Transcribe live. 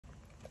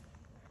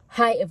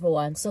Hi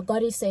everyone. So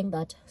God is saying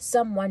that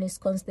someone is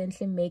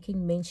constantly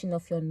making mention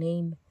of your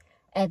name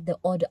at the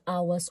odd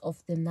hours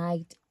of the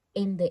night,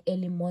 in the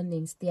early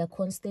mornings. They are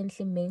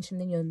constantly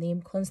mentioning your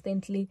name,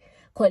 constantly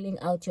calling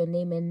out your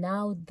name, and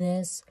now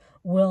this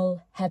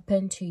will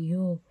happen to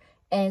you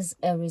as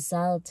a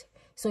result.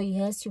 So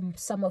yes,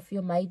 some of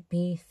you might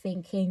be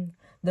thinking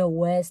the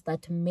worst,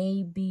 that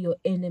maybe your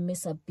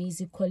enemies are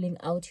busy calling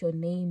out your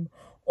name,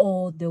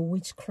 or the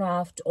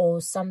witchcraft or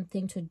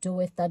something to do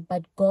with that.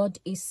 But God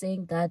is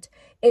saying that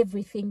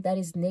everything that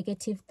is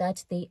negative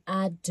that they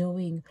are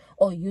doing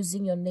or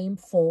using your name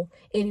for,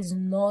 it is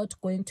not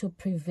going to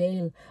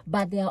prevail.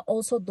 But there are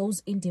also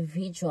those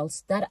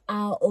individuals that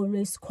are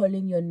always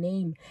calling your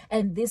name,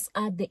 and these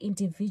are the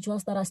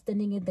individuals that are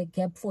standing in the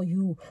gap for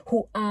you,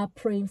 who are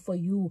praying for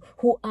you,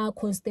 who are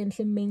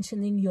constantly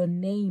mentioning your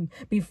name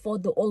before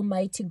the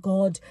Almighty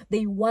God.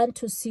 They want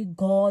to see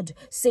God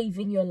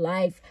saving your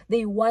life.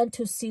 They want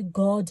to see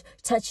God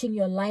touching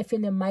your life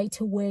in a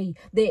mighty way.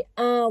 They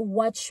are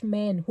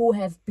watchmen who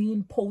have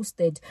been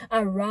posted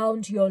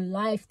around your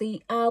life.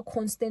 They are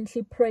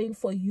constantly praying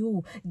for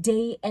you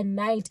day and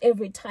night.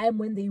 Every time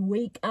when they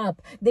wake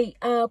up, they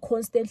are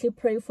constantly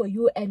praying for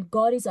you, and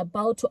God is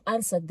about to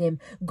answer them.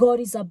 God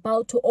is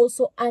about to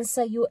also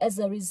answer you as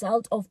a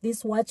result of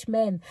this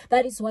watchman.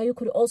 That is why you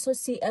could also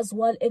see as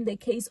well in the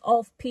case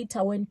of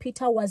Peter, when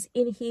Peter was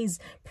in his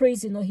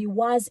prison, or he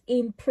was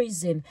in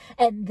prison,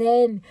 and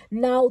then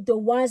now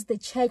there was the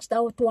church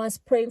that was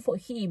praying for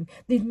him.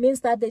 It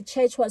means that the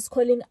church was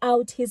calling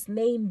out his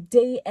name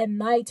day and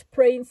night,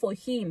 praying for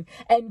him,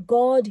 and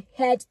God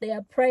heard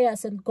their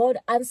prayers and God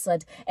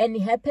answered, and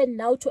he happened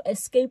now to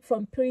escape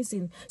from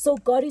prison. So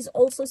God is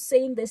also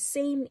saying the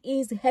same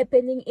is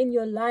happening in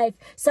your life.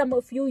 Some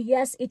of you,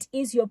 yes, it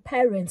is your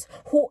parents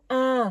who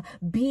are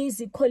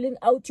busy calling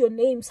out your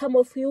name. Some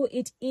of you,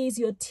 it is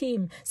your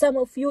team. Some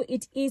of you,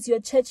 it is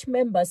your church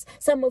members.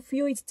 Some of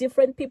you, it's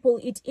different people.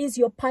 It is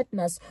your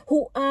partners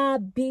who are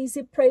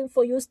busy praying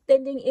for you,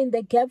 standing in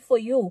the gap for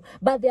you.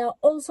 But there are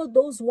also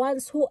those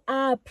ones who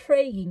are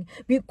praying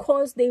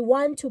because they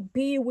want to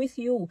be with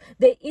you.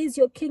 There is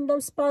your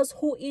kingdom spouse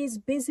who is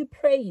busy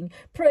praying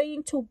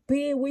to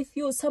be with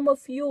you. Some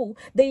of you,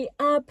 they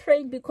are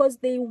praying because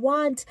they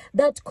want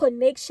that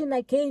connection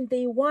again.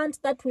 They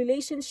want that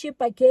relationship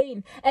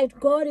again. And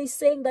God is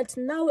saying that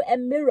now a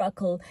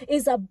miracle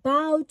is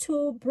about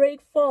to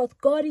break forth.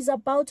 God is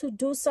about to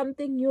do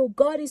something new.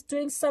 God is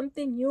doing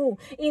something new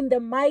in the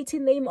mighty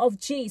name of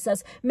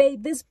Jesus. May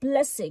this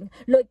blessing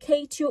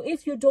locate you.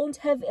 If you don't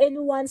have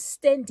anyone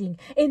standing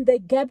in the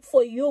gap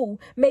for you,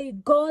 may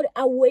God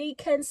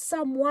awaken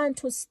someone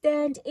to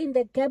stand in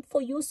the gap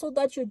for you, so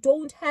that you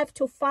don't have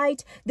to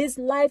fight these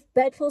life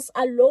battles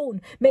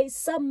alone. May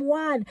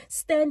someone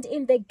stand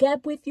in the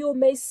gap with you.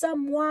 May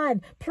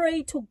someone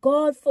pray to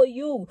God for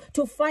you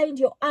to find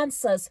your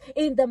answers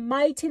in the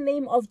mighty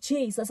name of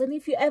Jesus. And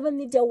if you ever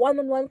need a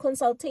one-on-one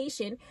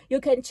consultation, you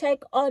can check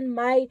on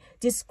my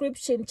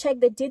description. Check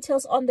the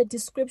details on the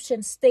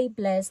description. Stay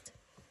blessed.